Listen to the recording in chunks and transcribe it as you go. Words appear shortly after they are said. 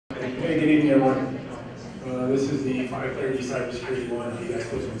Hey, good evening, everyone. This is the 5:30 Cybersecurity one. You guys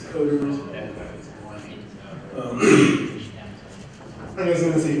close with coders. How are you guys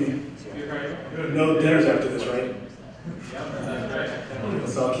doing this evening? No dinners after this, right?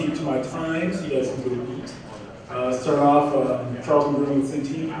 So I'll keep to my time so you guys can go eat. Start off, Charles McGroom with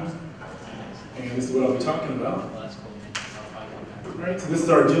Centene. And this is what I'll be talking about. Alright, so this is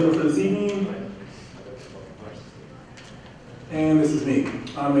our agenda for this evening. And this is me.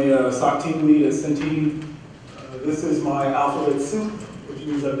 I'm a SOC team lead at Centene. This is my alphabet soup, which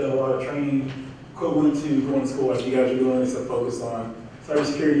means I've done a lot of training equivalent to going to school like you guys are doing. It's a focus on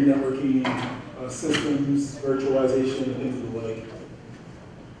cybersecurity, networking, systems, virtualization, and things of the like.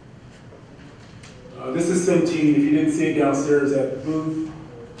 This is Centene. If you didn't see it downstairs at the booth,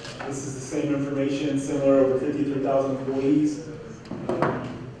 this is the same information, similar, over 53,000 employees.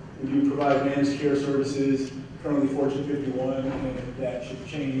 We do provide managed care services, currently Fortune 51, and that should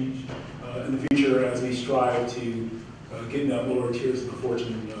change in the future as we strive to get in that lower tiers of the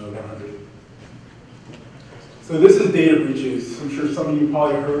Fortune 100. So this is data breaches. I'm sure some of you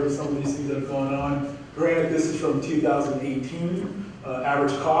probably heard of some of these things that have gone on. Granted, this is from 2018.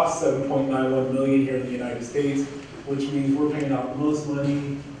 Average cost, $7.91 million here in the United States, which means we're paying out the most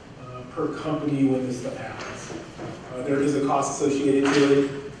money per company when this stuff happens. There is a cost associated to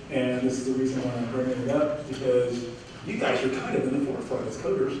it, and this is the reason why I'm bringing it up, because you guys are kind of in the forefront as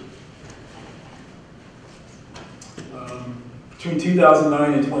coders. Between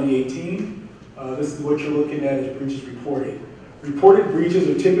 2009 and 2018, this is what you're looking at as breaches reported. Reported breaches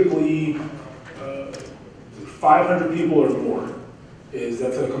are typically 500 people or more.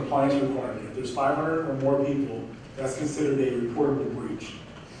 That's a compliance requirement. If there's 500 or more people, that's considered a reportable breach.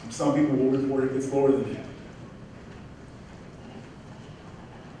 Some people will report if it's lower than that.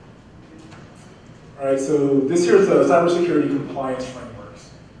 All right, so this here is the cybersecurity compliance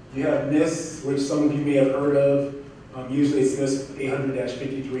frameworks. You have NIST, which some of you may have heard of. Usually it's NIST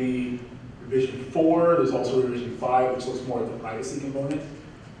 800-53 revision 4. There's also revision 5, which looks more at the privacy component.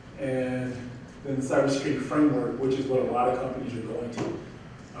 And then the cybersecurity framework, which is what a lot of companies are going to.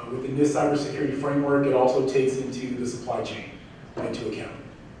 With the NIST cybersecurity framework, it also takes into the supply chain into account.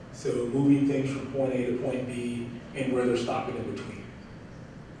 So moving things from point A to point B and where they're stopping in between.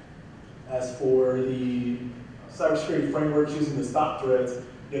 As for the cybersecurity frameworks using the stop threats,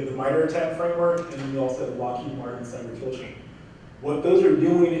 you have the MITRE ATT&CK framework, and then you also have the Lockheed Martin cyber kill chain. What those are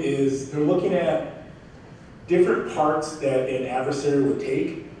doing is they're looking at different parts that an adversary would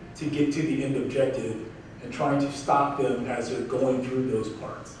take to get to the end objective and trying to stop them as they're going through those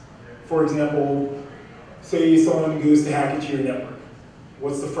parts. For example, say someone goes to hack into your network.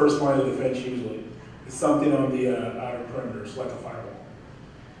 What's the first line of defense usually? It's something on the outer perimeters, like a firewall.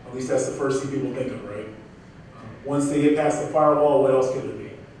 At least that's the first thing people think of, right? Once they get past the firewall, what else could there be?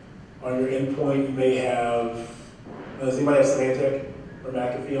 On your endpoint, you may have, does anybody have Symantec or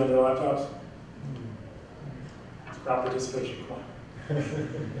McAfee on their laptops? Crowd participation, come on.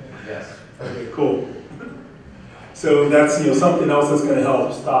 Yes. Okay, cool. So that's something else that's going to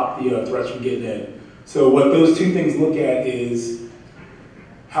help stop the threats from getting in. So what those two things look at is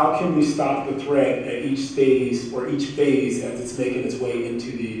how can we stop the threat at each stage or each phase as it's making its way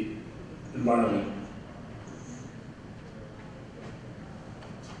into the environment.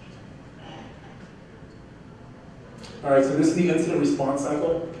 All right, so this is the incident response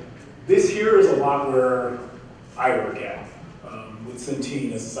cycle. This here is a lot where I work at with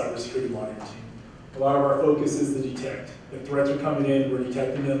Centene as a cybersecurity monitoring team. A lot of our focus is the detect. If threats are coming in, we're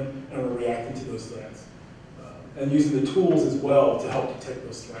detecting them and we're reacting to those threats. And using the tools as well to help detect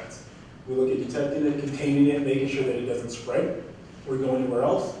those threats. We look at detecting it, containing it, making sure that it doesn't spread or go anywhere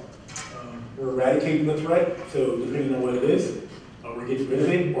else. We're eradicating the threat, so depending on what it is, we're getting rid of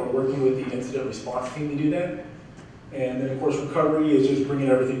it or working with the incident response team to do that. And then, of course, recovery is just bringing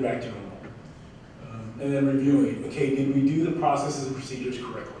everything back to normal. And then reviewing, okay, did we do the processes and procedures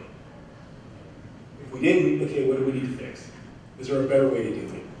correctly? If we didn't, okay, what do we need to fix? Is there a better way to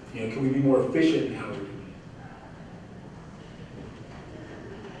do it? Can we be more efficient in how we're doing it?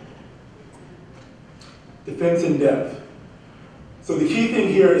 Defense in depth. So the key thing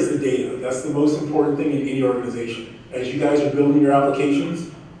here is the data. That's the most important thing in any organization. As you guys are building your applications,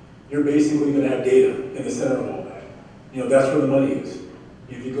 you're basically going to have data in the center of all that. That's where the money is.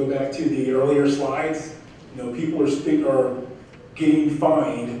 If you go back to the earlier slides, people are getting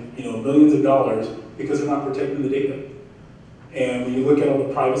fined, millions of dollars because they're not protecting the data. And when you look at all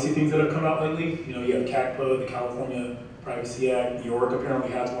the privacy things that have come out lately, you have CACPA, the California Privacy Act. New York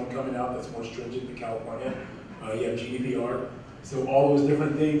apparently has one coming out that's more stringent than California. You have GDPR. So all those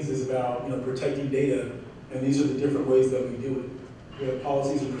different things is about protecting data, and these are the different ways that we do it. We have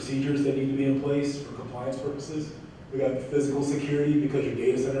policies and procedures that need to be in place for compliance purposes. We got physical security because your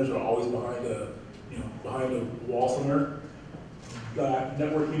data centers are always behind a wall somewhere. Got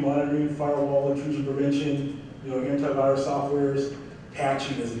networking monitoring, firewall intrusion prevention, antivirus softwares.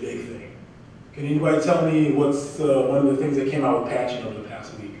 Patching is a big thing. Can anybody tell me what's one of the things that came out with patching over the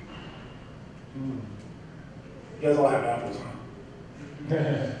past week? You guys all have Apples, huh?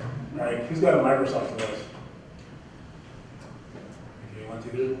 All right, who's got a Microsoft device? Okay, 1, 2,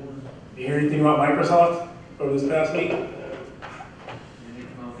 3. You hear anything about Microsoft over this past week? Did they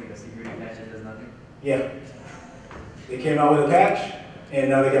come out with like a security patch that does nothing? Yeah. They came out with a patch, and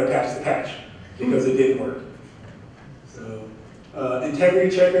now they got to patch the patch because it didn't work. So,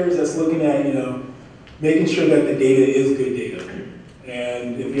 integrity checkers, that's looking at, making sure that the data is good data.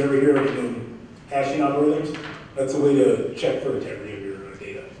 And if you ever hear of hashing algorithms, that's a way to check for integrity of your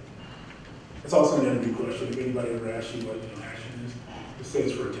data. It's also an interview question. If anybody ever asks you what hashing is, just say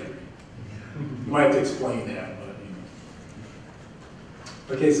it's for integrity. You might have to explain that, but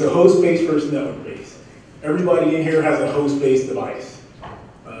Okay, so host-based versus network-based. Everybody in here has a host-based device.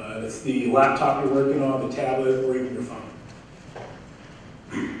 It's the laptop you're working on, the tablet, or even your phone.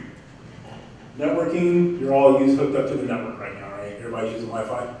 Networking, you're all hooked up to the network right now, right? Everybody's using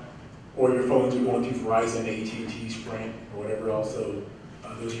Wi-Fi. Or your phones are going to Verizon, AT&T, Sprint, or whatever else. So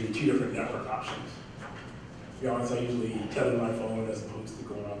those are your two different network options. To be honest, I usually tether my phone as opposed to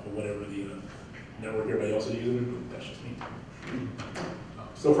going off of whatever the network everybody else is using. That's just me.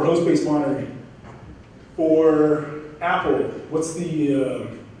 So for host-based monitoring, for Apple, what's the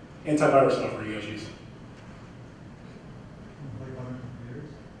antivirus software you guys use? Like on computers?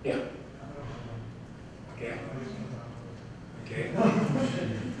 Yeah. Okay. Okay.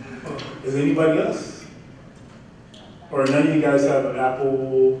 Is anybody else? Or none of you guys have an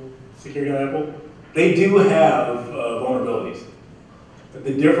Apple security on Apple? They do have vulnerabilities. But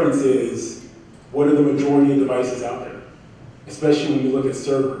the difference is, what are the majority of devices out there? Especially when you look at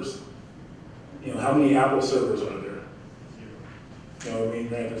servers. How many Apple servers are there? Granted,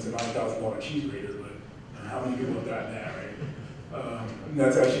 there's a $9,000 cheese grater, but how many people have gotten that, right? And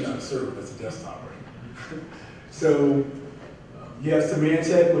that's actually not a server, that's a desktop, right? So, you have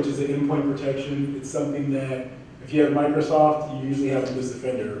Symantec, which is an endpoint protection. It's something that, if you have Microsoft, you usually have Windows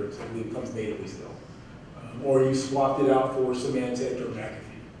Defender, so it comes natively still. Or you swapped it out for Symantec or McAfee.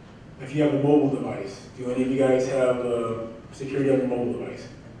 If you have a mobile device, do any of you guys have security on your mobile device?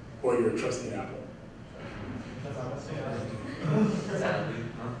 Or you're trusting Apple?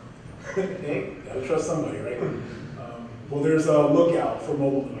 Hey, gotta trust somebody, right? Well, there's a Lookout for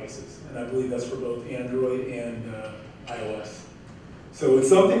mobile devices, and I believe that's for both Android and iOS. So it's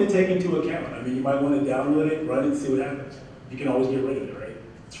something to take into account. I mean, you might want to download it, run it, and see what happens. You can always get rid of it, right?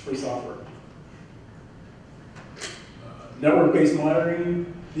 It's free software. Network-based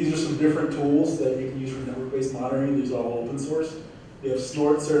monitoring, these are some different tools that you can use for network-based monitoring. These are all open source. You have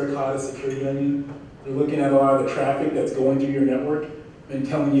Snort, Suricata, Security Onion. They're looking at a lot of the traffic that's going through your network and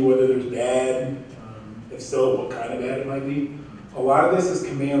telling you whether there's bad, if so, what kind of bad it might be. A lot of this is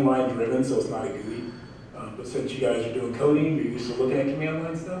command line driven, so it's not a GUI. But since you guys are doing coding, you're used to looking at command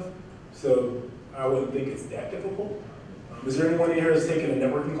line stuff. So I wouldn't think it's that difficult. Is there anyone in here that's taken a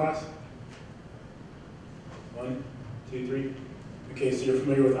networking class? 1, 2, 3. Okay, so you're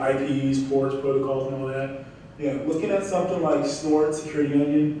familiar with IPs, ports, protocols, and all that. Yeah, looking at something like Snort, Security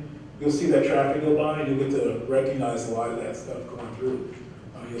Onion, you'll see that traffic go by, and you'll get to recognize a lot of that stuff going through.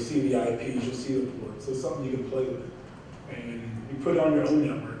 You'll see the IPs, you'll see the ports. So it's something you can play with. And you put it on your own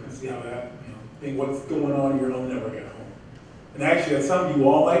network and see how that, think what's going on in your own network at home. And actually, that's something you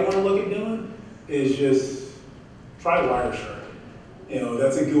all might want to look at doing, is just try Wireshark.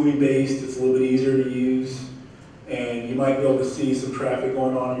 That's a GUI based, it's a little bit easier to use, and you might be able to see some traffic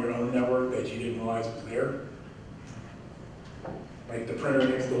going on in your own network that you didn't realize was there. Like the printer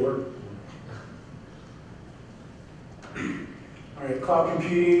next door. All right, cloud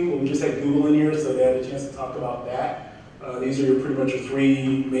computing, well, we just had Google in here, so they had a chance to talk about that. These are pretty much your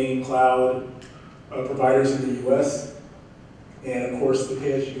 3 main cloud providers in the US. And of course, the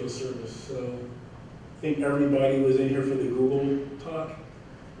pay-as-you-go service. So I think everybody was in here for the Google talk.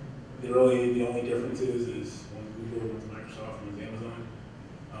 The only difference is one's Google, one's Microsoft, one's Amazon.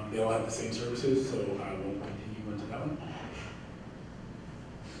 They all have the same services, so I won't continue into that one.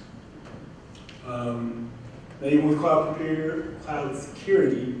 Now even with cloud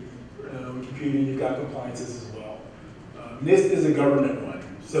security, computing, you've got compliances as well. NIST is a government one.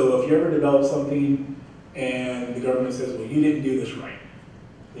 So if you ever develop something and the government says, well, you didn't do this right,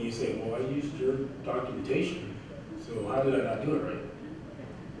 then you say, well, I used your documentation, so how did I not do it right?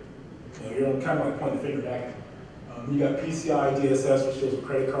 You're kind of like pointing the finger back. You got PCI DSS, which deals with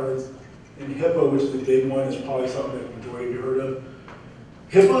credit cards, and HIPAA, which is the big one, is probably something that the majority of you heard of.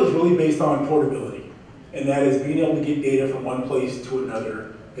 HIPAA is really based on portability, and that is being able to get data from one place to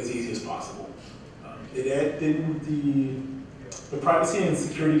another as easy as possible. The privacy and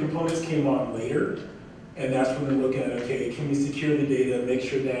security components came on later, and that's when they're looking at, okay, can we secure the data, make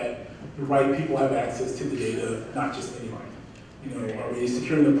sure that the right people have access to the data, not just anybody. You know, are we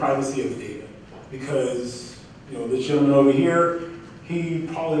securing the privacy of the data? Because, you know, this gentleman over here, he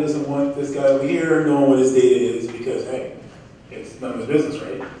probably doesn't want this guy over here knowing what his data is because, hey, it's none of his business,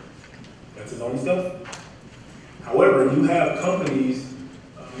 right? That's his own stuff. However, you have companies,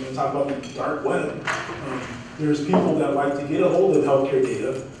 I'm going to talk about the dark web. There's people that like to get a hold of healthcare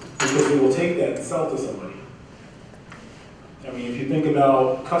data because they will take that and sell to somebody. I mean, if you think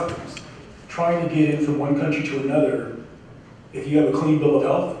about customs, trying to get in from one country to another, if you have a clean bill of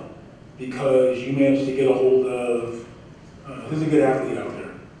health, because you managed to get a hold of, who's a good athlete out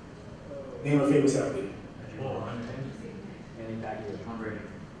there? Name a famous athlete.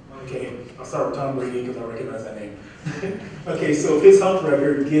 Okay, I'll start with Tom Brady because I recognize that name. Okay, so if his health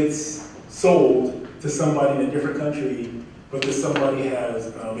record gets sold to somebody in a different country, but this somebody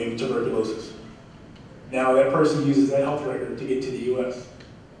has maybe tuberculosis, now that person uses that health record to get to the US,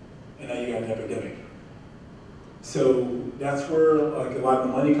 and now you got an epidemic. So that's where like a lot of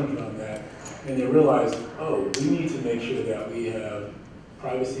the money comes around that, and they realize, oh, we need to make sure that we have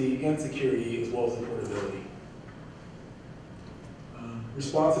privacy and security as well as the portability.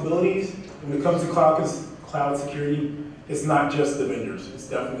 Responsibilities, when it comes to cloud security, it's not just the vendors, it's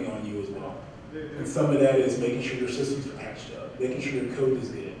definitely on you as well. And some of that is making sure your systems are patched up, making sure your code is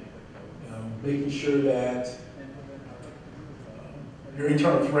good, making sure that your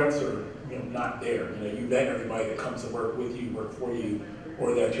internal threats are not there. You vet everybody that comes to work with you, work for you,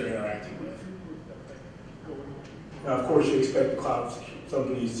 or that you're interacting with. Now, of course, you expect the cloud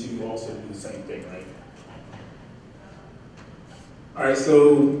companies to also do the same thing, right? All right,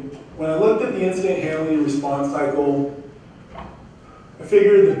 so when I looked at the incident handling and response cycle, I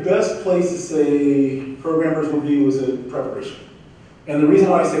figured the best place to say programmers will be was in preparation. And the reason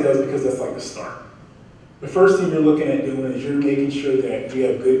why I say that is because that's like the start. The first thing you're looking at doing is you're making sure that you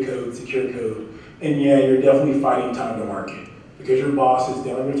have good code, secure code, and yeah, you're definitely fighting time to market because your boss is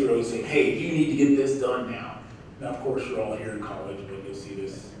down your throat saying, hey, you need to get this done now. Now, of course, you're all here in college, but you'll see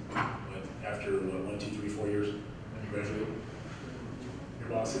this after 1, 2, 3, 4 years when you graduate. Your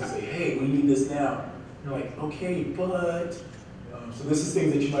boss will say, hey, we need this now. You're like, okay, but, so this is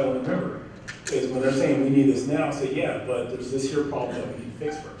things that you might want to remember. Is when they're saying we need this now, say, yeah, but there's this here problem that we need to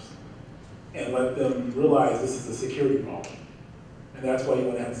fix first. And let them realize this is a security problem. And that's why you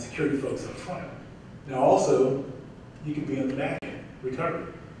want to have the security folks up front. Now also, you could be on the back end,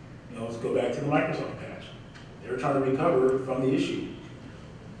 recovery. Let's go back to the Microsoft patch. They're trying to recover from the issue.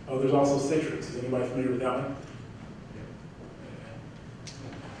 Oh, there's also Citrix. Is anybody familiar with that one?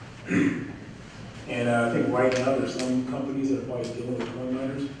 And I think right now there's some companies that are probably dealing with coin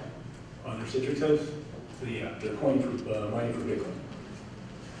miners on their Citrix hosts. So yeah, they're mining for Bitcoin.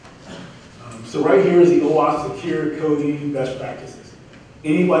 So right here is the OAuth secure coding best practices.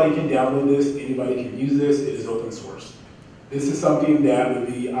 Anybody can download this, anybody can use this, it is open source. This is something that would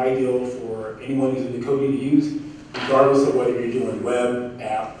be ideal for anyone using the coding to use, regardless of whether you're doing web,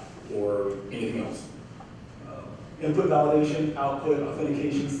 app, or anything else. Input validation, output,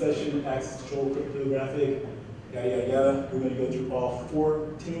 authentication, session, access control, cryptographic, yada, yada, yada. We're going to go through all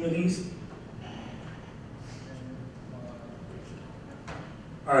 14 of these.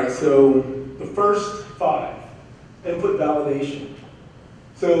 All right, so the first 5, input validation.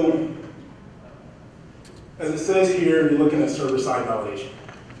 So, as it says here, you're looking at server-side validation.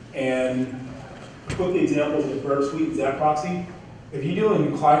 And I put the examples of Burp Suite and Zap Proxy. If you're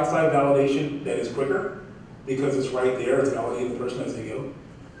doing client-side validation, that is quicker because it's right there, it's validating the person as they go.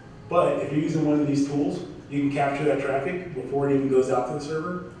 But if you're using one of these tools, you can capture that traffic before it even goes out to the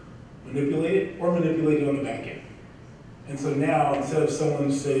server, manipulate it, or manipulate it on the back end. And so now, instead of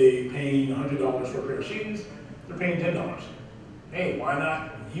someone, say, paying $100 for a pair of shoes, they're paying $10. Hey, why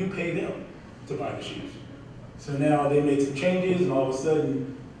not you pay them to buy the shoes? So now they made some changes, and all of a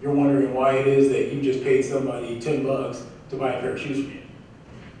sudden, you're wondering why it is that you just paid somebody $10 to buy a pair of shoes from you.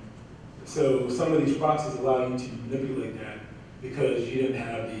 So some of these proxies allow you to manipulate that because you didn't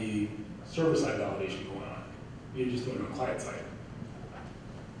have the server-side validation going on. You're just doing it on client side.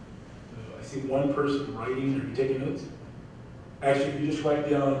 So I see one person writing, are you taking notes? Actually, if you just write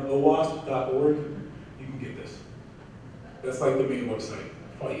down owasp.org, you can get this. That's like the main website,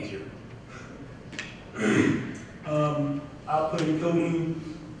 probably easier. Output encoding,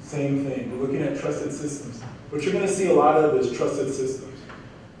 Same thing. We're looking at trusted systems. What you're going to see a lot of is trusted systems.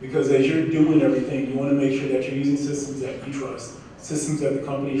 Because as you're doing everything, you want to make sure that you're using systems that you trust, systems that the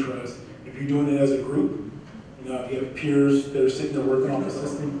company trusts. If you're doing it as a group, if you have peers that are sitting there working on the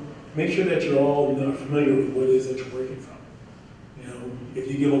system, make sure that you're all familiar with what it is that you're working from.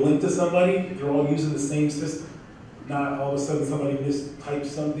 If you give a link to somebody, they're all using the same system. Not all of a sudden somebody mistypes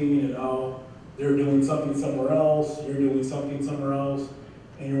something and they're doing something somewhere else, you're doing something somewhere else,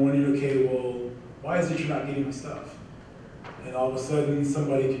 and you're wondering, okay, well, why is it you're not getting my stuff? And all of a sudden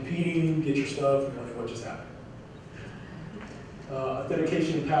somebody competing, get your stuff, and wondering what just happened.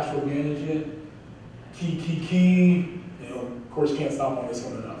 Authentication and password management, key. Of course, can't stop on this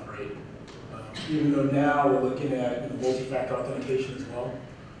one enough, right? Even though now we're looking at multi-factor authentication as well.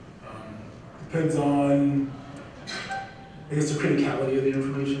 Depends on, I guess, the criticality of the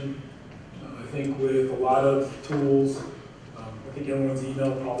information. I think with a lot of tools, I think everyone's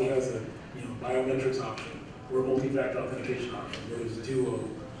email probably has a biometrics option or a multi-factor authentication option, whether it's Duo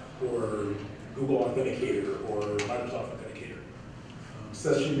or Google Authenticator or Microsoft Authenticator.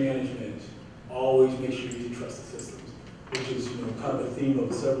 Session management, always make sure you're using trusted systems, which is kind of a theme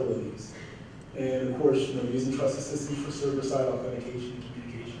of several of these. And of course, using trusted systems for server-side authentication and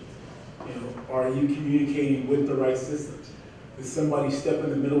communications. Are you communicating with the right systems? Does somebody step in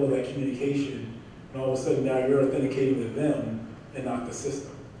the middle of that communication, and all of a sudden now you're authenticating with them and not the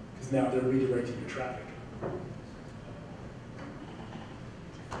system? Because now they're redirecting your traffic.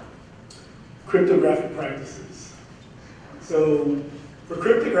 Cryptographic practices. So for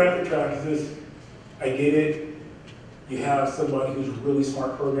cryptographic practices, I get it. You have somebody who's a really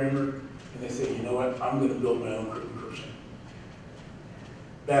smart programmer, and they say, you know what, I'm going to build my own encryption.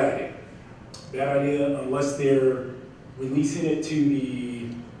 Bad idea. Bad idea unless they're releasing it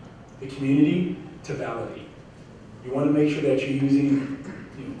to the community to validate. You want to make sure that you're using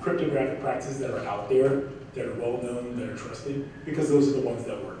cryptographic practices that are out there, that are well known, that are trusted, because those are the ones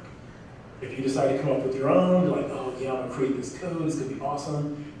that work. If you decide to come up with your own, you're like, oh yeah, I'm going to create this code, it's going to be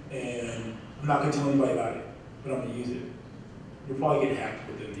awesome, and I'm not going to tell anybody about it, but I'm going to use it. You'll probably get hacked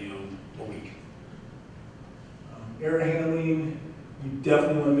within a week. Error handling, you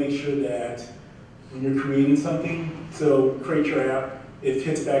definitely want to make sure that when you're creating something, so create your app, it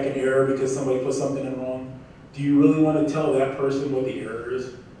hits back an error because somebody put something in wrong. Do you really want to tell that person what the error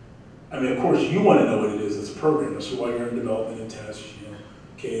is? I mean, of course, you want to know what it is as a programmer, so while you're in development and test,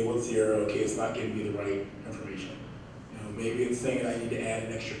 okay, what's the error? Okay, it's not giving me the right information. Maybe it's saying I need to add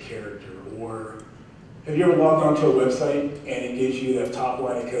an extra character, or have you ever logged onto a website and it gives you that top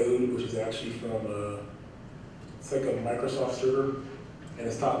line of code, which is actually from it's like a Microsoft server, and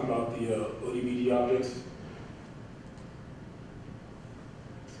it's talking about the ODBD objects.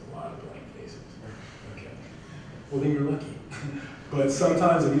 It's a lot of blank faces. Okay. Well, then you're lucky. But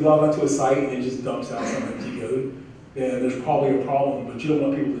sometimes if you log onto a site and it just dumps out some empty code, then there's probably a problem, but you don't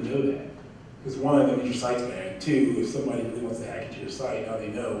want people to know that. Because one, that means your site's bad. Two, if somebody really wants to hack into your site, now they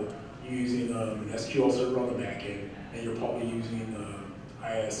know you're using an SQL server on the back end, and you're probably using an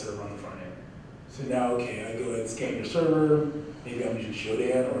IIS server on the front end. So now, okay, I go ahead and scan your server, maybe I'm using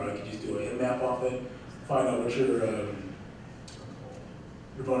Shodan, or I could just do an nmap off it, find out what your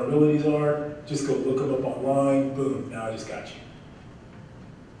vulnerabilities are, just go look them up online, boom, now I just got you.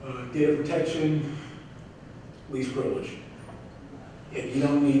 Data protection, least privilege. If you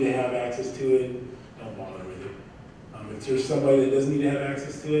don't need to have access to it, don't bother with it. If there's somebody that doesn't need to have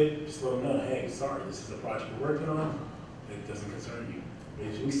access to it, just let them know, hey, sorry, this is a project we're working on. It doesn't concern you. But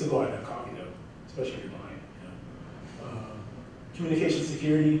we still go out and have coffee though, especially if you're buying. Communication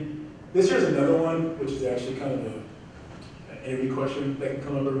security. This here's another one, which is actually kind of an interview question that can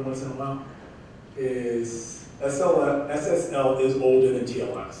come up every once in a while. Is SSL is older than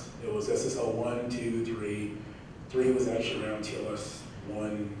TLS. It was SSL 1, 2, 3. 3 was actually around TLS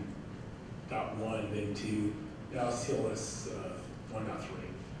 1.1, then 2. Now it's TLS 1.3.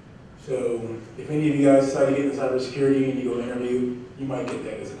 So if any of you guys decide to get into cybersecurity and you go interview, you might get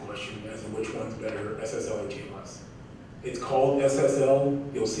that as a question, as in which one's better, SSL or TLS. It's called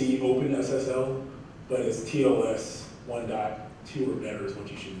SSL. You'll see open SSL, but it's TLS 1.2 or better is what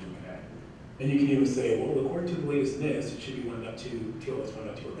you should be looking at. And you can even say, well, according to the latest NIST, it should be 1.2, TLS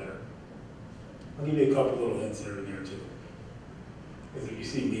 1.2 or better. I'll give you a couple little hints there and there too. Because if you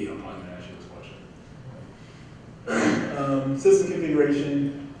see me, I'm probably going to ask you this question. System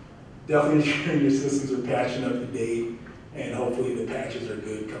configuration, definitely ensuring your systems are patching up to date, and hopefully the patches are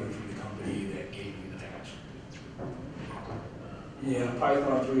good coming from the company that gave you the patch. Yeah,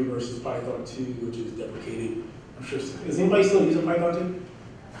 Python 3 versus Python 2, which is deprecated. I'm sure. Is anybody still using Python 2?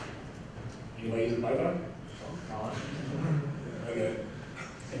 Anybody using Python? Okay.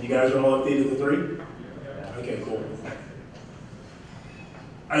 And you guys are all updated to 3? Okay, cool.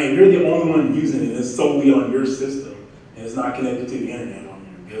 I mean, if you're the only one using it, it's solely on your system, and it's not connected to the internet, I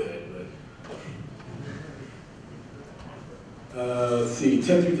mean, you're good. But let's see,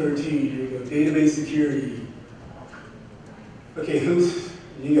 10 through 13, here we go. Database security. Okay,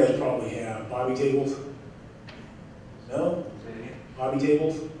 you guys probably have Bobby tables? No? Bobby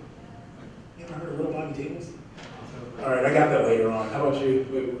tables? You ever heard of little Bobby tables? All right, I got that later on. How about you?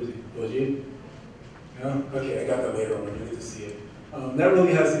 Wait, what was it? Was you? No? Okay, I got that later on. You get to see it. That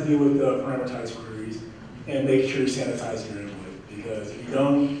really has to do with parameterized queries and making sure you sanitize your input. Because if you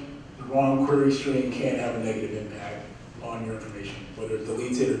don't, the wrong query string can have a negative impact on your information, whether it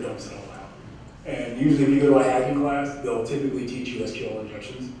deletes it or dumps it all out. And usually if you go to a hacking class, they'll typically teach you SQL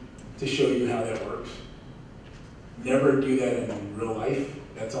injections to show you how that works. Never do that in real life.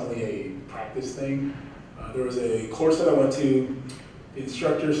 That's only a practice thing. There was a course that I went to. The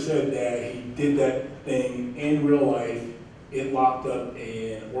instructor said that he did that thing in real life. It locked up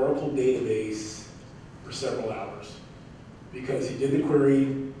an Oracle database for several hours because he did the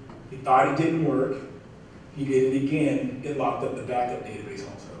query, he thought it didn't work, he did it again, it locked up the backup database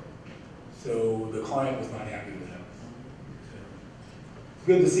also. So the client was not happy with him. It's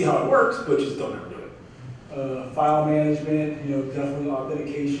good to see how it works, but just don't ever do it. File management, definitely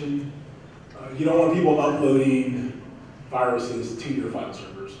authentication. You don't want people uploading viruses to your file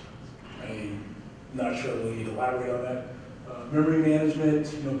servers. I'm not sure I really need to elaborate on that. Memory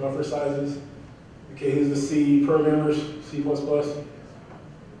management, buffer sizes. Okay, here's the C programmers, C++.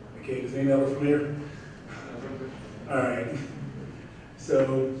 Okay, does anyone look familiar? All right.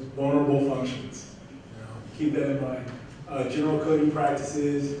 So vulnerable functions. Keep that in mind. General coding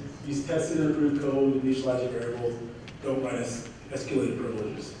practices. Use tested and approved code, initialize your variables. Don't run escalated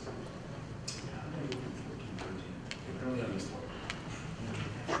privileges. Apparently I missed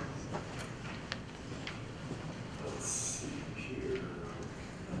one. Let's see here.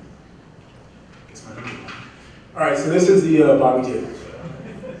 Guess my number one. All right, so this is the Bobby table.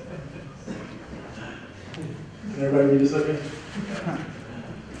 Can everybody read this okay?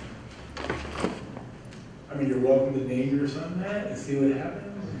 I mean, you're welcome to name your son that and see what happens.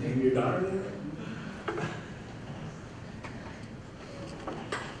 Name your daughter there.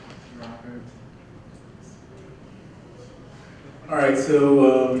 All right,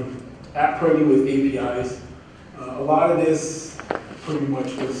 so app programming with APIs. A lot of this pretty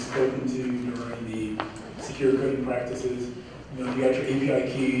much was spoken to during the secure coding practices. You got your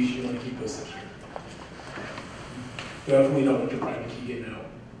API keys, you want to keep those secure. Definitely don't want your private key getting out.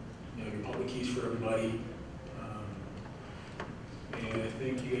 Your public keys for everybody. And I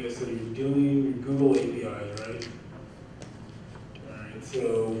think you guys said you're doing your Google APIs, right? All right,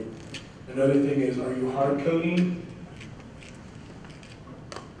 so another thing is, are you hard coding?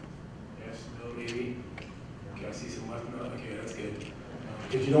 Yes, no, maybe. Okay, I see some left. No, okay, that's good.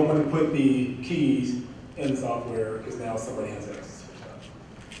 Because you don't want to put the keys in the software because now somebody has access to your stuff.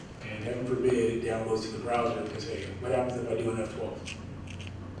 And heaven forbid it downloads to the browser because, hey, what happens if I do an F12?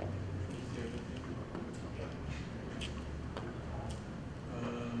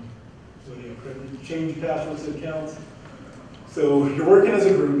 Change passwords to accounts. So you're working as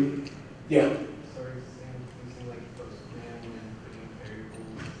a group. Yeah. Sorry, using like Postman and putting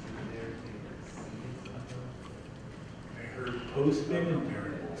variables in there to I heard Postman and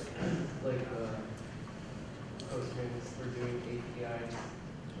variables. like Postman is for doing APIs.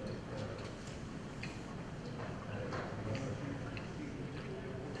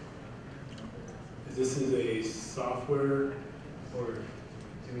 This is a software. Or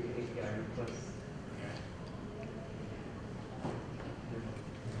doing API requests.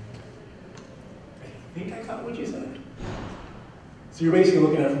 I think I got what you said. So you're basically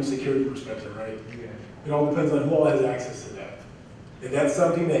looking at it from a security perspective, right? Yeah. It all depends on who all has access to that. If that's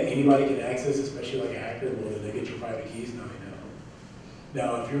something that anybody can access, especially like a hacker, well, then they get your private keys, now they know.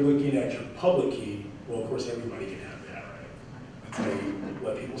 Now, if you're looking at your public key, well, of course, everybody can have that, right? That's how you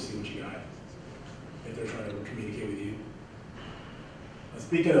let people see what you got if they're trying to communicate with you. Now,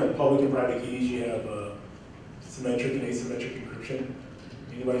 speaking of public and private keys, you have symmetric and asymmetric encryption.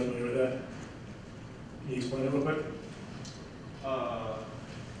 Anybody familiar with that? Can you explain it real quick?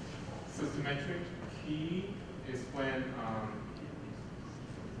 So symmetric key is when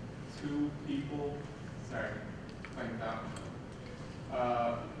two people, sorry, like that.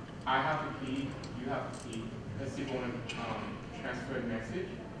 I have a key, you have a key. Let's say we want to transfer a message.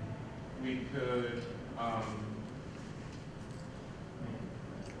 We could,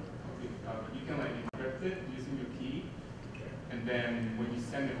 you can like encrypt it using your key, and then when you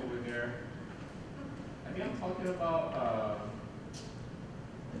send it over there, I think I'm talking about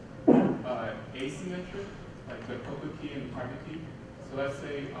asymmetric, like the public key and private key. So let's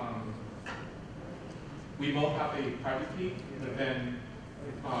say we both have a private key, but then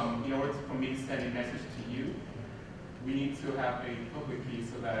in order for me to send a message to you, we need to have a public key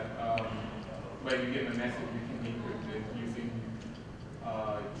so that when you get the message, we can decrypt it using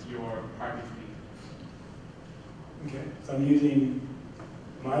your private key. Okay, so I'm using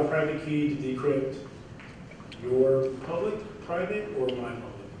my private key to decrypt your public, private, or my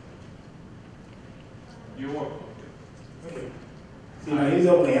public? Your public. Okay. See, now he's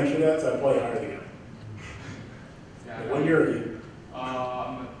able to answer that, so I probably hire the guy. Yeah, What year are you?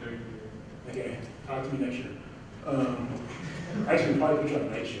 I'm a third year. Okay, talk to me next year. Actually, probably put you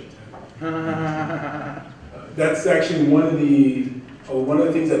on night shift. That's actually one of the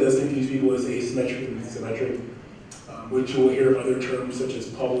things that does confuse people is asymmetric and symmetric, which you'll hear other terms such as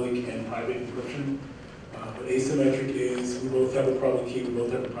public and private encryption. But asymmetric is we both have a public key, we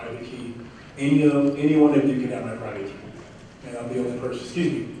both have a private key. Any one of you can have my private key, and I'm the only person.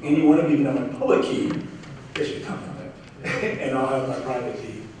 Excuse me. Any one of you can have my public key. It should come on that, and I'll have my private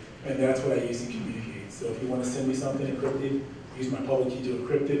key, and that's what I use to communicate. So if you want to send me something encrypted, use my public key to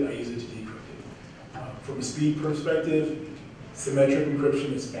encrypt it. I use it to decrypt it. From a speed perspective, symmetric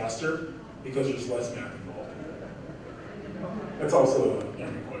encryption is faster because there's less math involved. That's also a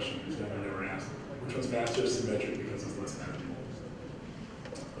younger question that I never asked. Which one's faster? Symmetric because there's less math involved.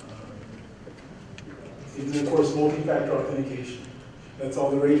 And then, of course, multi-factor authentication. That's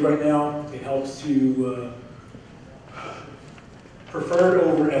all the rage right now. It helps to preferred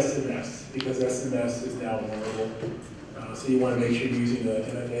over SMS because SMS is now vulnerable. So you want to make sure you're using the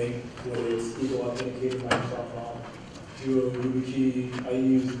MFA, whether it's Google Authenticator, Microsoft Vault, Duo, YubiKey. I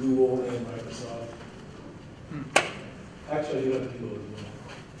use Google and Microsoft. Actually, I do have Duo as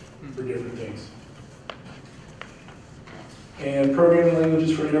well for different things. And programming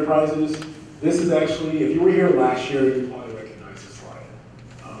languages for enterprises. This is actually, if you were here last year, you probably recognize this slide.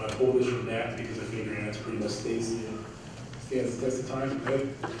 I pulled this from that because I figured it's pretty much stands the test of time. Right?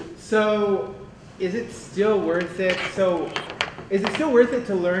 So, is it still worth it? So, is it still worth it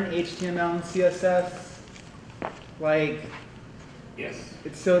to learn HTML and CSS? Like, Yes.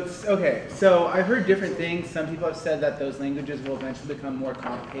 it's okay. So I've heard different things. Some people have said that those languages will eventually become more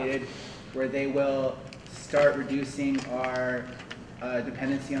complicated, where they will start reducing our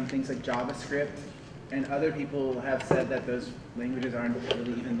dependency on things like JavaScript. And other people have said that those languages aren't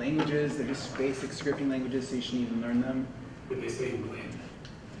really even languages. They're just basic scripting languages, so you shouldn't even learn them. But they say when.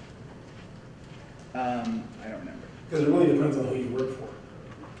 I don't remember. Because it really depends on who you work for.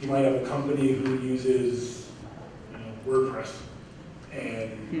 You might have a company who uses WordPress.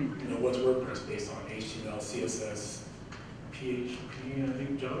 And what's WordPress based on? HTML, CSS, PHP, and I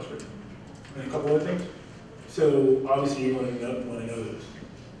think JavaScript, and a couple other things. So obviously you're going to want to know those.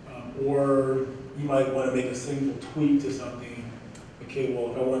 Or you might want to make a single tweak to something. Okay,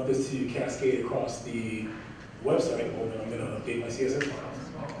 well, if I want this to cascade across the website, well, then I'm going to update my CSS files.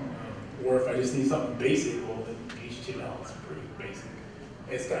 Or if I just need something basic, well, then HTML is pretty basic.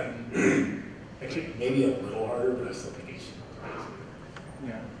 It's gotten actually maybe a little harder, but I still think HTML is basic.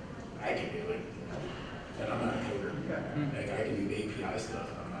 Yeah. I can do it, and I'm not a coder. Like, I can do API stuff,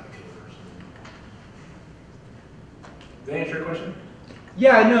 and I'm not a coder. Does that answer your question?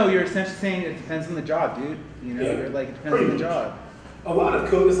 Yeah, I know. You're essentially saying it depends on the job, dude. You're like, it depends on the job. A lot of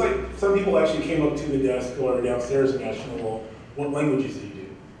code, it's like some people actually came up to the desk or downstairs and asked, well, what languages do you do?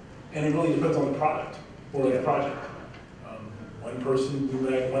 And it really depends on the product or the project.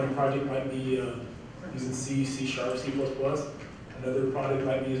 One project might be using C, C#, C++. Another product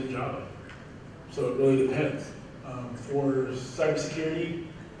might be using Java. So it really depends. For cybersecurity,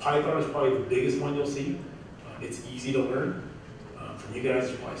 Python is probably the biggest one you'll see. It's easy to learn. For you guys,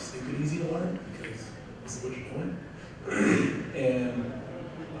 it's probably stupid easy to learn because this is what you're doing. And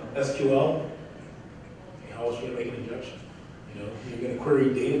SQL, how else are you going to make an injection? You're going to query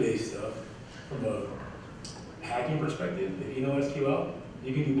database stuff from a hacking perspective. If you know SQL,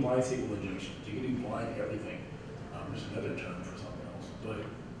 you can do blind SQL injections. You can do blind everything. There's another term for something else. But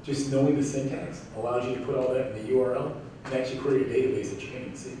just knowing the syntax allows you to put all that in the URL and actually query a database that you can't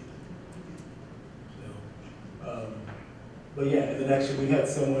even see. But yeah, and then actually we had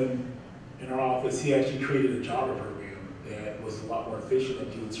someone in our office, he actually created a Java program that was a lot more efficient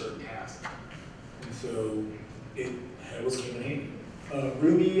at doing certain tasks. And so it was came in handy.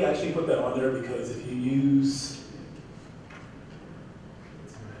 Ruby actually put that on there because if you use,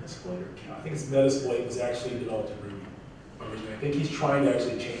 Metasploit, I think it's Metasploit was actually developed in Ruby originally. I think he's trying to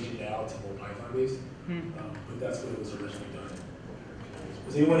actually change it now to more Python based, but that's what it was originally done.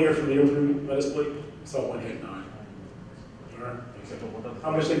 Was anyone here familiar with Metasploit? I saw one hit nod.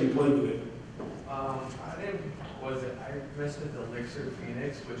 How much have you played with it? I didn't, I messed with Elixir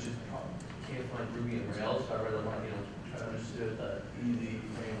Phoenix, which is came from like Ruby and Rails, so I read a lot, I understood the easy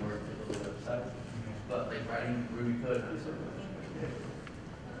framework for the website. But like writing Ruby code, I'm so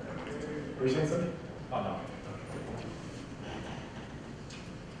Were you saying something? Oh, no.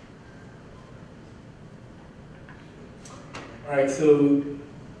 All right, so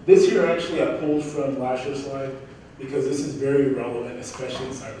this here actually I pulled from last year's slide because this is very relevant, especially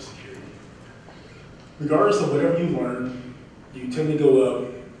in cybersecurity. Regardless of whatever you learn, you tend to go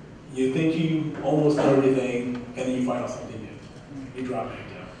up, you think you almost know everything, and then you find out something new. You drop it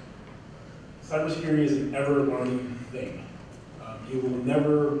down. Cybersecurity is an ever-learning thing. You will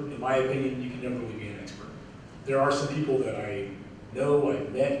never, in my opinion, you can never really be an expert. There are some people that I know,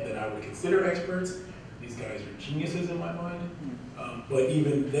 I've met, that I would consider experts. These guys are geniuses in my mind. But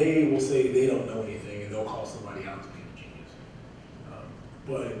even they will say they don't know anything, and they'll call somebody out to be a genius.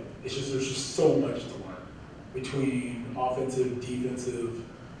 But it's just, there's just so much to learn between offensive, defensive.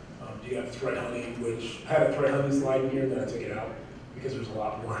 You have threat hunting, which I had a threat hunting slide in here, then I took it out because there's a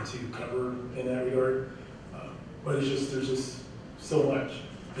lot more to cover in that regard. But it's just, there's just so much.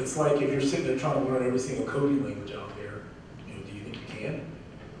 It's like if you're sitting there trying to learn every single coding language out there, do you think you can?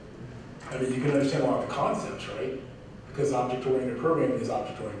 I mean, you can understand a lot of the concepts, right? Because object-oriented programming is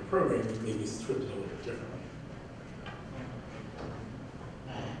object-oriented programming, maybe it's scripted a little bit differently.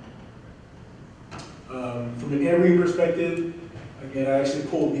 From an interview perspective, again, I actually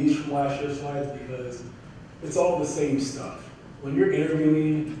pulled these from last year's slides because it's all the same stuff. When you're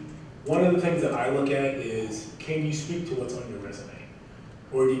interviewing, one of the things that I look at is, can you speak to what's on your resume?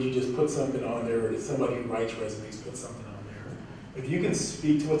 Or did you just put something on there, or did somebody who writes resumes put something on there? If you can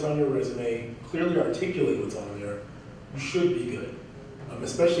speak to what's on your resume, clearly articulate what's on there, you should be good,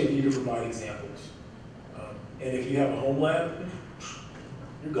 especially if you can provide examples. And if you have a home lab,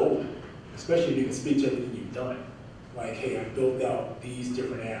 you're golden, especially if you can speak to everything you've done. Like, hey, I built out these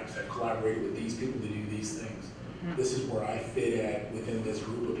different apps, I've collaborated with these people to do these things. This is where I fit at within this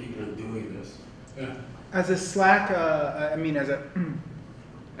group of people doing this. Yeah. As a Slack, I mean, as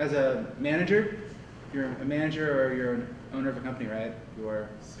a manager, you're a manager or you're an owner of a company, right? You're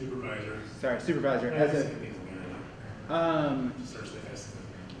Supervisor. Sorry, supervisor. Yeah, As a, same thing as Search the test.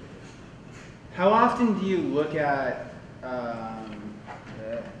 how often do you look at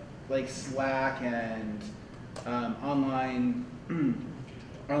like Slack and online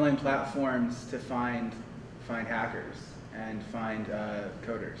platforms to find hackers and find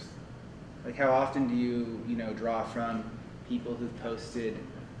coders? Like, how often do you draw from people who've posted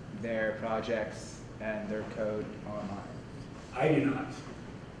their projects and their code online? I do not.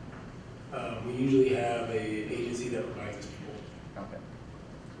 We usually have an agency that provides us people. Okay.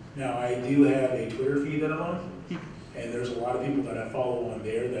 Now, I do have a Twitter feed that I'm on, and there's a lot of people that I follow on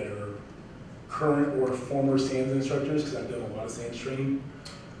there that are current or former SANS instructors, because I've done a lot of SANS training,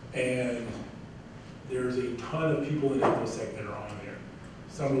 and there's a ton of people in InfoSec that are on there.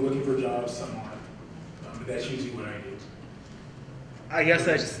 Some are looking for jobs, some aren't, but that's usually what I do. I guess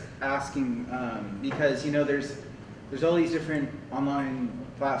I was just asking because there's all these different online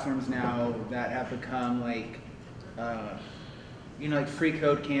platforms now that have become like like Free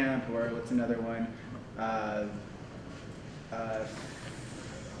Code Camp, or what's another one,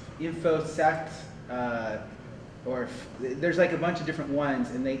 InfoSect, there's like a bunch of different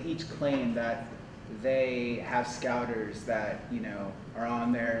ones, and they each claim that they have scouters that are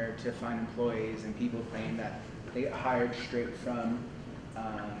on there to find employees, and people claim that they get hired straight from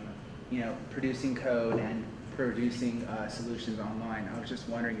producing code and producing solutions online. I was just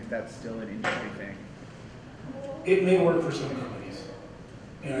wondering if that's still an industry thing. It may work for some companies,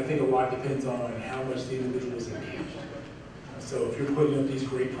 and I think a lot depends on how much the individual is engaged. So if you're putting up these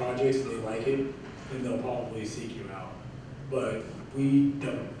great projects and they like it, then they'll probably seek you out. But we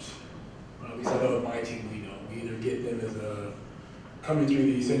don't. At least I know in my team we don't. We either get them as coming through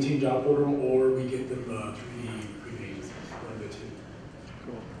the Centene job portal, or we get them through the recruiting agencies, one of the two.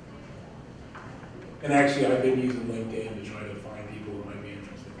 Cool. And actually, I've been using LinkedIn to try to find people who might be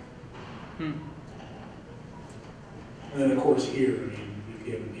interested. And then, of course, here, I mean, we've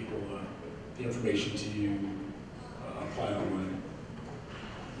given people the information to apply online.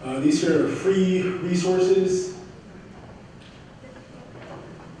 These are free resources.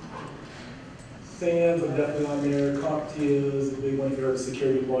 SANS, I'm definitely on there. CompTIA is the big one here,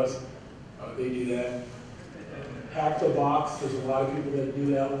 Security Plus. They do that. HackDavis, there's a lot of people that do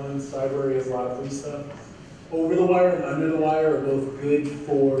that one. Cyber has a lot of free stuff. Over the wire and under the wire are both good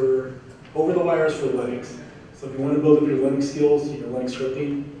for, over the wire is for Linux. So if you want to build up your Linux skills, your Linux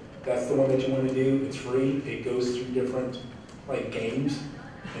scripting, that's the one that you want to do. It's free. It goes through different games.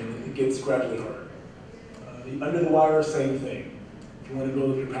 and it gets gradually harder. The under the wire, same thing. If you want to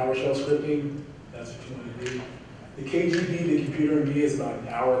build your PowerShell scripting, that's what you want to do. The KGB, the computer in me, is about an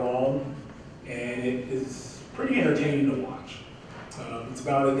hour long, and it is pretty entertaining to watch. It's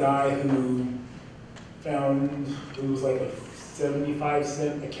about a guy who was like a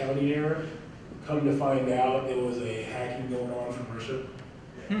 75-cent accounting error. Come to find out, it was a hacking going on from Russia.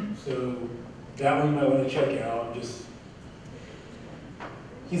 So that one you might want to check out.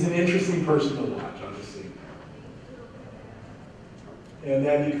 He's an interesting person to watch, obviously. And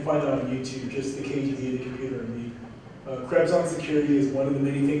that you can find on YouTube, just the KGB, the computer and me. Krebs on Security is one of the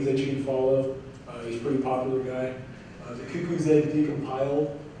many things that you can follow. He's a pretty popular guy. The Cuckoo's Egg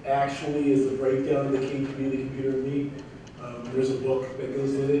Decompiled actually is the breakdown of the KGB, the computer and me. There's a book that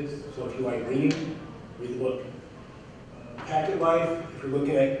goes with it, so if you like reading, read the book. Packet Life, if you're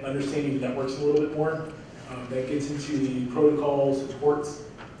looking at understanding networks a little bit more, that gets into the protocols and ports.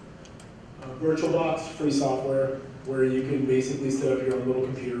 VirtualBox, free software, where you can basically set up your own little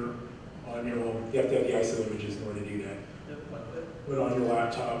computer on your own. You have to have the ISO images in order to do that. Put it on your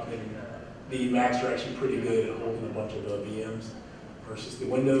laptop, and the Macs are actually pretty good at holding a bunch of VMs versus the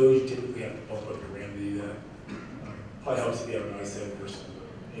Windows. You typically have to bump up your RAM to do that. Probably helps if you have an i7 versus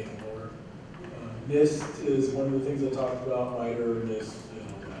anything lower. NIST is one of the things I talked about, MITRE, NIST, and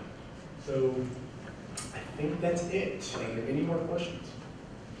all that. So I think that's it. Are there any more questions?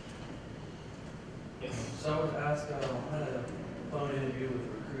 Yes. So I was asked, I had a phone interview with a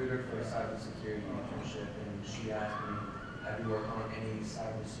recruiter for a cybersecurity internship, and she asked me, have you worked on any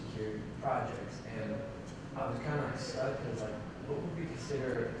cybersecurity projects? And I was kind of stuck because, like, what would we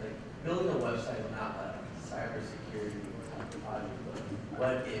consider, like, building a website is not like cybersecurity type of project, but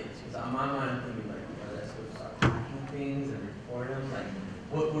what is? Because on my mind, I'm thinking, like, that's supposed to start hacking things and reporting them. Like,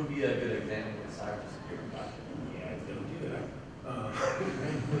 what would be a good example of a cybersecurity project? Yeah, it's going to do that.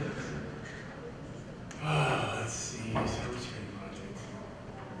 Let's see, cybersecurity project.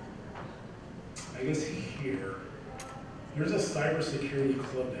 I guess here, there's a cybersecurity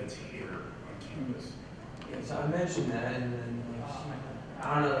club that's here on campus. Yeah, so I mentioned that, and then I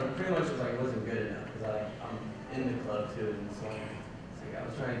don't know, like, pretty much it was like it wasn't good enough because like I'm in the club too, and so it's like I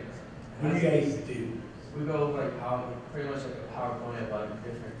was trying. What do you guys do? We go over like pretty much like a PowerPoint of like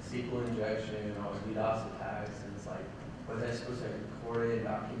different SQL injection or DDoS attacks, and it's like was I supposed to like, record it and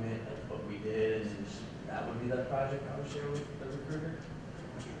document like what we did, and that would be the project I would share with the recruiter.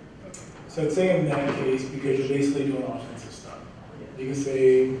 So I'd say in that case, because you're basically doing offensive stuff, you can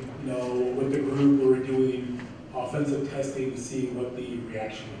say, you know, with the group we were doing offensive testing to see what the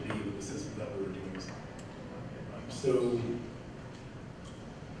reaction would be with the system that we were doing. So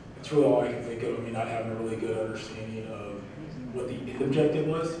that's really all I can think of. I mean, not having a really good understanding of what the end objective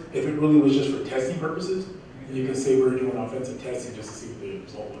was. If it really was just for testing purposes, then you can say we were doing offensive testing just to see what the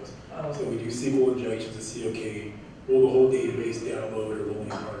result was. So we do SQL injections to see, okay, will the whole database download or will only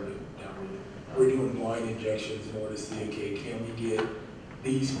part of it download? We're doing blind injections in order to see, okay, can we get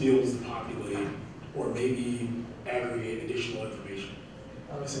these fields to populate or maybe aggregate additional information.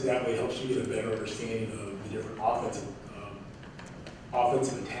 So that way it helps you get a better understanding of the different offensive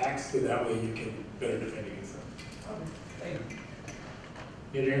attacks, so that way you can better defend against them. Thank you.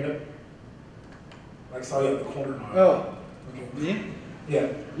 You had your hand up? I saw you at the corner. Oh, okay. me? Yeah.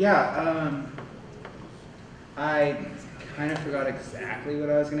 Yeah, I kind of forgot exactly what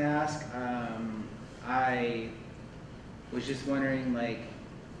I was going to ask. I was just wondering, like,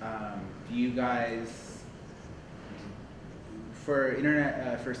 do you guys, for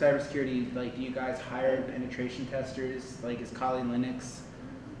internet, for cybersecurity, like, do you guys hire penetration testers? Like, is Kali Linux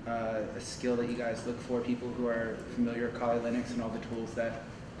a skill that you guys look for, people who are familiar with Kali Linux and all the tools that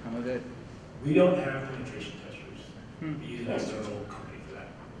come with it? We don't have penetration testers. We use an external company for that.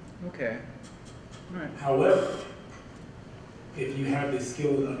 Okay. All right. However, if you have the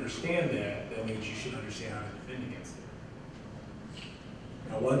skill to understand that, that means you should understand how to defend against it.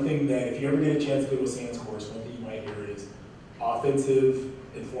 Now, one thing that, if you ever get a chance to go to a SANS course, one thing you might hear is offensive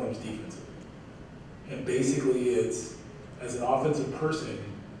informs defensive. And basically it's, as an offensive person,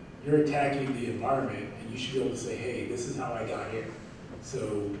 you're attacking the environment and you should be able to say, hey, this is how I got here.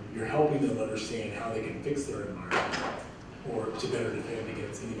 So you're helping them understand how they can fix their environment or to better defend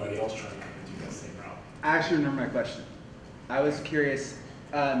against anybody else trying to come and do that same route. I actually remember my question. I was curious,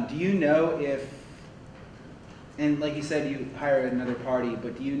 do you know if, and like you said, you hire another party,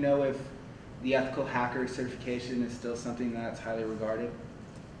 but do you know if the ethical hacker certification is still something that's highly regarded?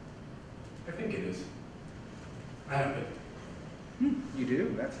 I think it is. I have it. You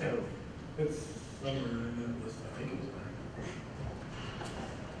do? That's dope. It's somewhere in the list. I think it was there.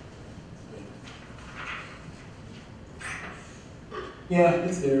 Yeah,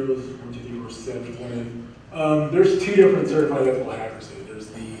 it's there. It was 1, 2, 3, 4, 7 deployment. There's 2 different certified ethical hackers. So there's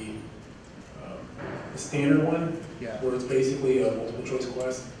the standard one, where it's basically a multiple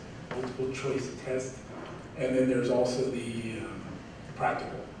choice test, and then there's also the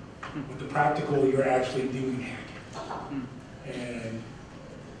practical. With the practical, you're actually doing hacking, and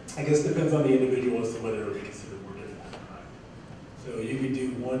I guess it depends on the individual as to whether it would be considered more difficult or not. So you could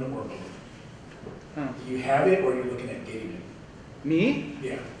do one or both. Do you have it, or you're looking at getting it? Me?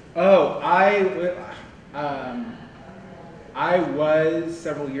 Yeah. Oh, I was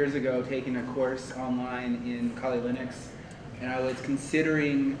several years ago taking a course online in Kali Linux, and I was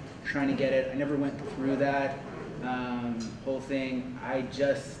considering trying to get it. I never went through that whole thing. I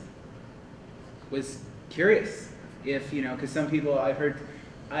just was curious if, because some people I've heard,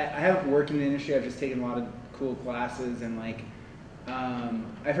 I haven't worked in the industry, I've just taken a lot of cool classes, and like,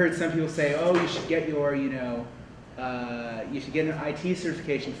 I've heard some people say, oh, you should get your, you should get an IT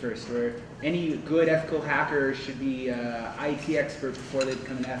certification first, or any good ethical hacker should be an IT expert before they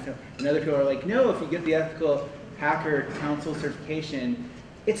become an ethical. And other people are like, no, if you get the ethical hacker council certification,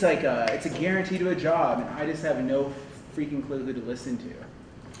 it's like it's a guarantee to a job, and I just have no freaking clue who to listen to.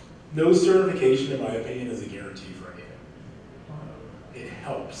 No certification, in my opinion, is a guarantee for anything. It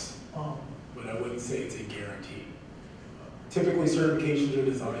helps, but I wouldn't say it's a guarantee. Typically, certifications are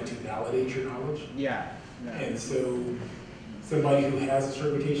designed to validate your knowledge. Yeah. No. And so, somebody who has a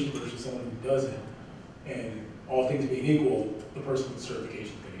certification versus someone who doesn't, and all things being equal, the person with the certification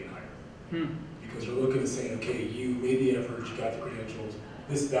is going to get higher. Because they're looking and saying, okay, you made the effort, you got the credentials,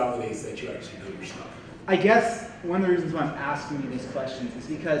 this validates that you actually know your stuff. I guess one of the reasons why I'm asking you these questions is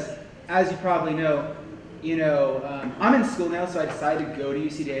because, as you probably know, I'm in school now, so I decided to go to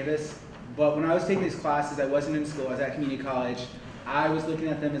UC Davis. But when I was taking these classes, I wasn't in school, I was at community college. I was looking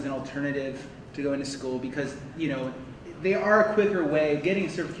at them as an alternative to go into school because, they are a quicker way. Getting a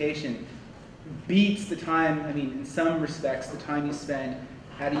certification beats the time, in some respects, the time you spend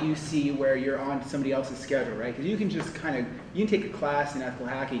at a UC where you're on somebody else's schedule, right? Because you can just you can take a class in ethical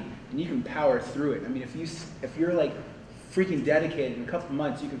hacking and you can power through it. If you're like freaking dedicated, in a couple of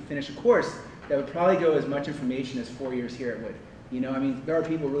months you can finish a course that would probably go as much information as 4 years here it would. There are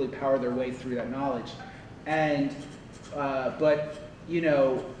people who really power their way through that knowledge. And, but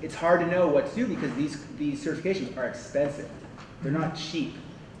it's hard to know what to do because these certifications are expensive. They're not cheap.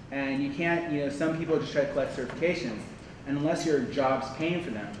 And you can't, some people just try to collect certifications. And unless your job's paying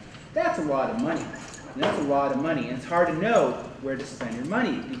for them, that's a lot of money. And that's a lot of money. And it's hard to know where to spend your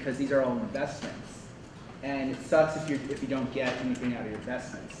money because these are all investments. And it sucks if you don't get anything out of your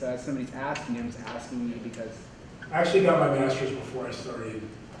investments. So as somebody's asking, I'm just asking you because... I actually got my master's before I started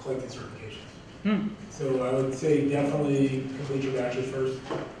collecting certifications. So I would say definitely complete your bachelor's first.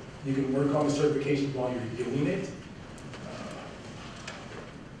 You can work on the certifications while you're doing it.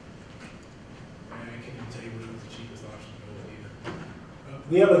 I can't even tell you which one's the cheapest option to go with either.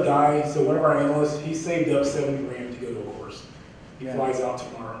 We have a guy, so one of our analysts, he saved up $7 grand to go to a course. He flies out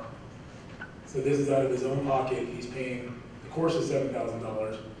tomorrow. So this is out of his own pocket. He's paying, the course is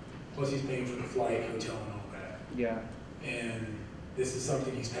 $7,000, plus he's paying for the flight, hotel, and all that. Yeah. And this is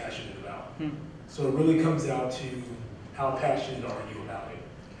something he's passionate about. So it really comes down to how passionate are you about it?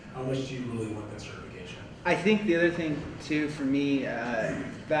 How much do you really want that certification? I think the other thing too for me,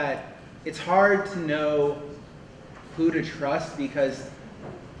 that it's hard to know who to trust because,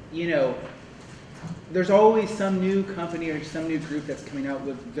 there's always some new company or some new group that's coming out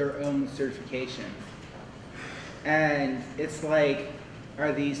with their own certification. And it's like,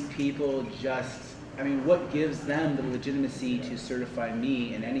 are these people just, what gives them the legitimacy to certify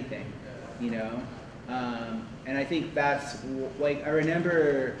me in anything, And I think that's, I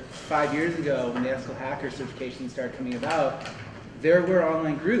remember 5 years ago when the ethical hacker certification started coming about, there were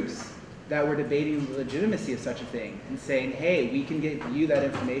online groups that were debating the legitimacy of such a thing and saying, hey, we can get you that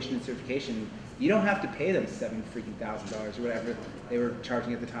information and certification. You don't have to pay them $7,000 or whatever they were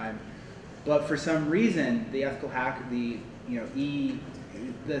charging at the time. But for some reason, the ethical hacker,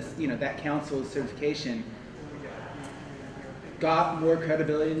 that council's certification got more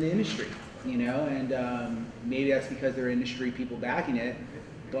credibility in the industry, and maybe that's because there are industry people backing it,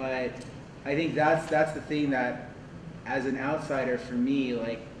 but I think that's the thing that, as an outsider for me,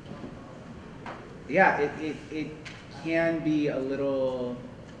 it can be a little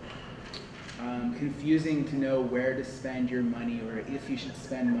confusing to know where to spend your money, or if you should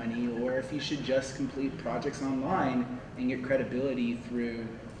spend money, or if you should just complete projects online and get credibility through,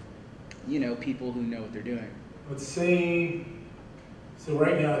 people who know what they're doing. Let's say, so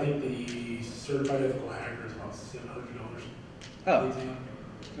right now I think the certified ethical hacker is about $700. Oh,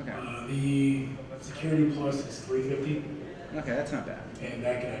 okay. The security plus is $350. Okay, that's not bad. And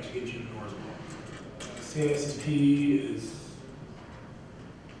that can actually get you in the door as well. CNSSP is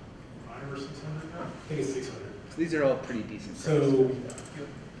 500 or 600 now? I think it's 600. So these are all pretty decent. So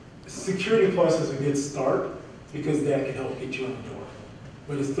Security Plus is a good start because that can help get you in the door.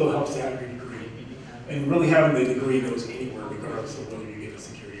 But it still helps to have your degree. And really having the degree goes anywhere regardless of whether you get a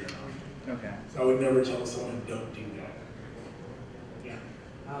security or not. Okay. So I would never tell someone don't do that. Yeah.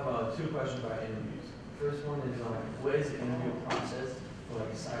 I have two questions about interviews. First one is, what is the interview process for like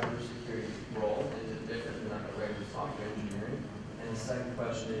a cybersecurity role? Is it different than like a regular software engineering? And the second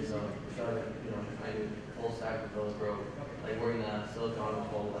question is, I do full stack developer, like working at Silicon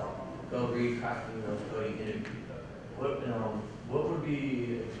Valley, go recrafting those coding interviews. What would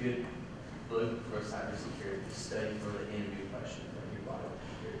be a good look for cybersecurity to study for the interview question that you brought up?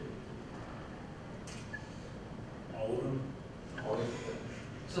 All of them? All of them.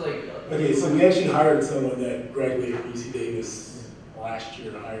 So like. Okay, so we actually hired someone that graduated from HackDavis last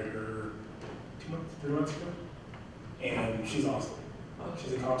year. Hired her 3 months ago. And she's awesome.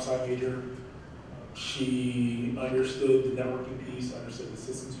 She's a comp sci major. She understood the networking piece, understood the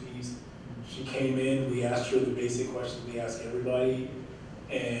systems piece. She came in, we asked her the basic questions we ask everybody,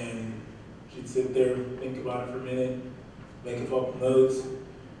 and she'd sit there, think about it for a minute, make a couple notes,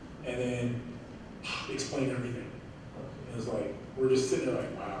 and then explain everything. It was like, we're just sitting there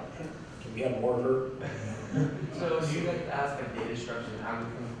like, wow, can we have more of her? So do you like to ask like data structure and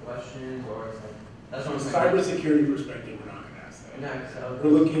algorithm questions, or is like, that's From what a I'm cybersecurity perspective, we're not gonna ask that. No, so.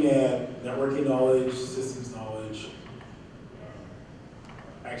 We're looking at networking knowledge, systems knowledge.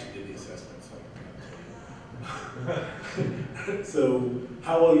 I actually did the assessment, so. So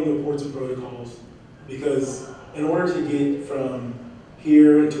how well you know ports and protocols, because in order to get from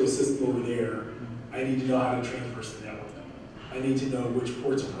here into a system over there, I need to know how to traverse the network. I need to know which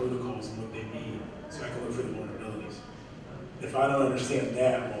ports and protocols and what they mean, so I can look for the vulnerabilities. If I don't understand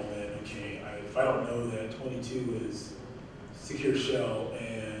that, well then, okay, if I don't know that 22 is secure shell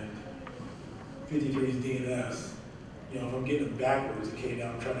and 53 is DNS, if I'm getting them backwards, okay, now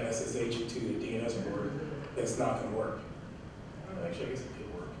I'm trying to SSH into a DNS port, that's not going to work. Actually, I guess it could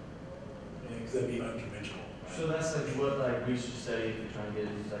work, because that'd be unconventional. So that's like what like we should study if you're trying to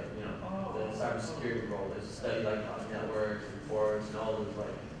get into like the cybersecurity role is to study like networks and ports and all those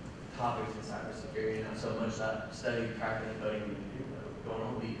like topics in cybersecurity, and not so much that study cracking and coding going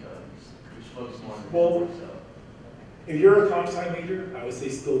on because we should focus more on the network, so. If you're a comp sci major, I would say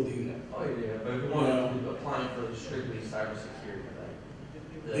still do that. Oh yeah, but if you want to apply for strictly cybersecurity,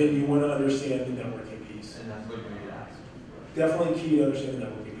 like Then you want to understand the networking piece. and that's what you're going to ask. Definitely key to understand the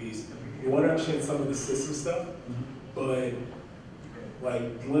networking piece. You want to understand some of the system stuff, but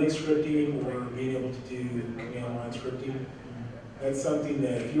like Linux scripting or being able to do command line scripting, that's something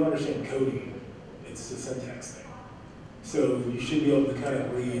that if you understand coding, it's a syntax thing. So you should be able to kind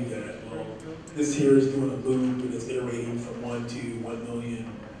of read that, well, this here is doing a loop and it's iterating from 1 to 1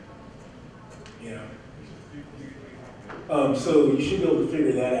 million. So you should be able to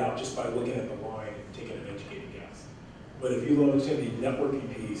figure that out just by looking at the line and taking an educated guess. But if you don't understand the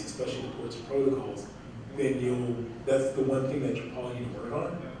networking piece, especially the ports and protocols, then that's the one thing that you probably need to work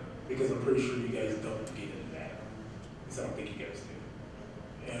on, because I'm pretty sure you guys don't get into that. Because I don't think you guys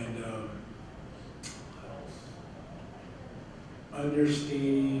do. And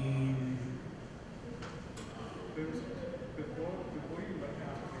understanding.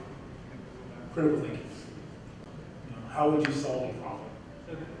 Critical thinking. How would you solve a problem?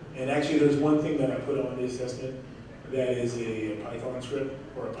 And actually, there's one thing that I put on the assessment that is a Python script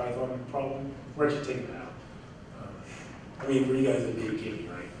or a Python problem. We're actually taking it out. I mean, for you guys, it'd be a gimme,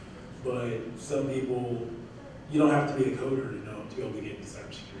 right? But some people, you don't have to be a coder to be able to get into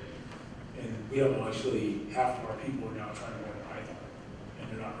cybersecurity. And we have actually half of our people are now trying to learn Python,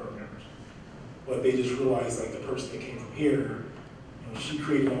 and they're not programmers. But they just realized, like the person that came from here, she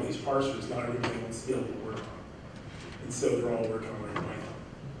created all these parsers. Not everybody wants to be able to work on. And so they're all working on learning Python.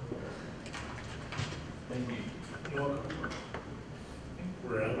 Thank you. You're welcome.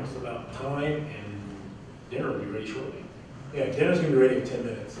 We're almost about time, and dinner will be ready shortly. Yeah, dinner's going to be ready in 10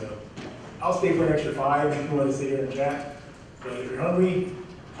 minutes, so I'll stay for an extra 5 if you want to sit here and chat. But if you're hungry,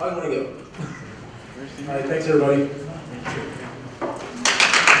 probably want to go. All right, thanks everybody.